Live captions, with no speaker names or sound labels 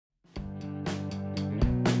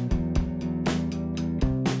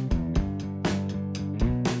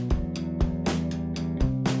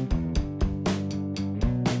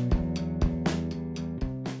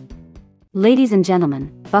Ladies and gentlemen,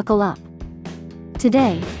 buckle up.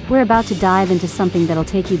 Today, we're about to dive into something that'll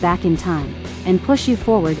take you back in time and push you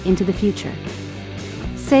forward into the future.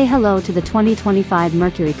 Say hello to the 2025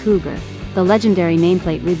 Mercury Cougar, the legendary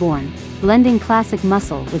nameplate reborn, blending classic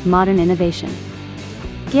muscle with modern innovation.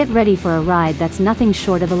 Get ready for a ride that's nothing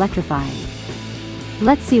short of electrifying.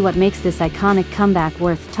 Let's see what makes this iconic comeback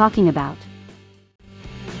worth talking about.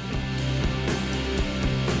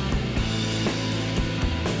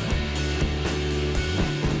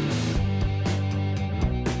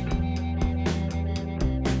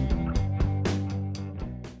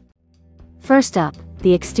 First up,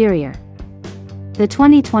 the exterior. The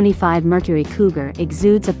 2025 Mercury Cougar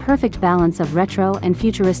exudes a perfect balance of retro and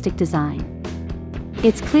futuristic design.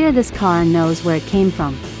 It's clear this car knows where it came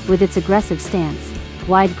from, with its aggressive stance,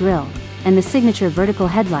 wide grille, and the signature vertical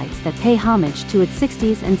headlights that pay homage to its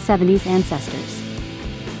 60s and 70s ancestors.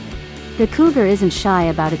 The Cougar isn't shy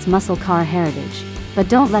about its muscle car heritage, but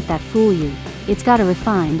don't let that fool you, it's got a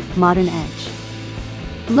refined, modern edge.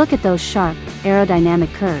 Look at those sharp,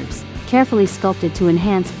 aerodynamic curves, carefully sculpted to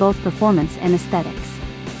enhance both performance and aesthetics.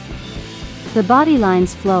 The body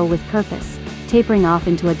lines flow with purpose, tapering off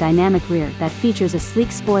into a dynamic rear that features a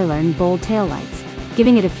sleek spoiler and bold taillights,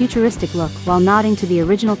 giving it a futuristic look while nodding to the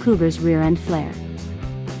original Cougar's rear-end flair.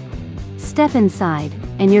 Step inside,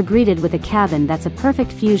 and you're greeted with a cabin that's a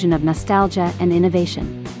perfect fusion of nostalgia and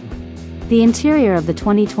innovation. The interior of the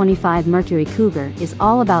 2025 Mercury Cougar is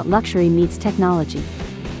all about luxury meets technology.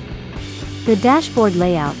 The dashboard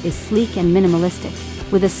layout is sleek and minimalistic,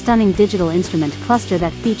 with a stunning digital instrument cluster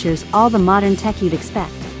that features all the modern tech you'd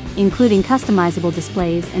expect, including customizable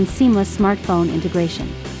displays and seamless smartphone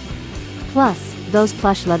integration. Plus, those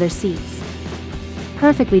plush leather seats.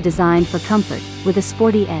 Perfectly designed for comfort, with a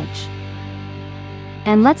sporty edge.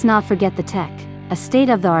 And let's not forget the tech, a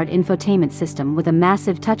state-of-the-art infotainment system with a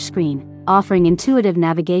massive touchscreen, offering intuitive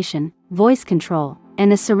navigation, voice control,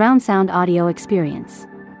 and a surround sound audio experience.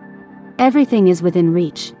 Everything is within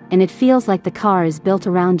reach, and it feels like the car is built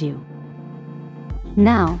around you.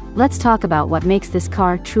 Now, let's talk about what makes this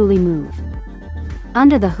car truly move.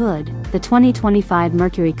 Under the hood, the 2025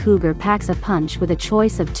 Mercury Cougar packs a punch with a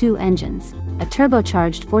choice of two engines, a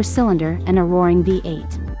turbocharged 4-cylinder and a roaring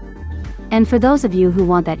V8. And for those of you who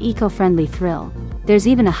want that eco-friendly thrill, there's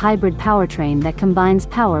even a hybrid powertrain that combines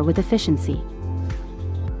power with efficiency.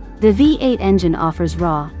 The V8 engine offers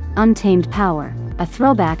raw, untamed power, a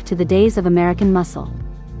throwback to the days of American muscle.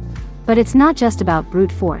 But it's not just about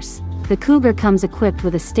brute force. The Cougar comes equipped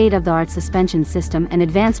with a state-of-the-art suspension system and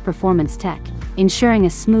advanced performance tech, ensuring a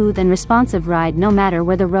smooth and responsive ride no matter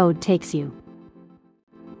where the road takes you.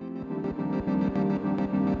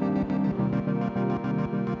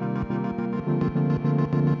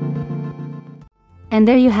 And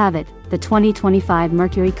there you have it, the 2025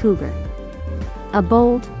 Mercury Cougar. A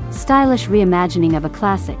bold, stylish reimagining of a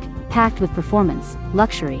classic, packed with performance,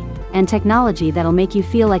 luxury, and technology that'll make you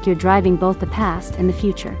feel like you're driving both the past and the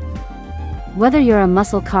future. Whether you're a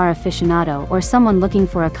muscle car aficionado or someone looking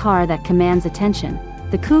for a car that commands attention,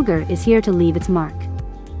 the Cougar is here to leave its mark.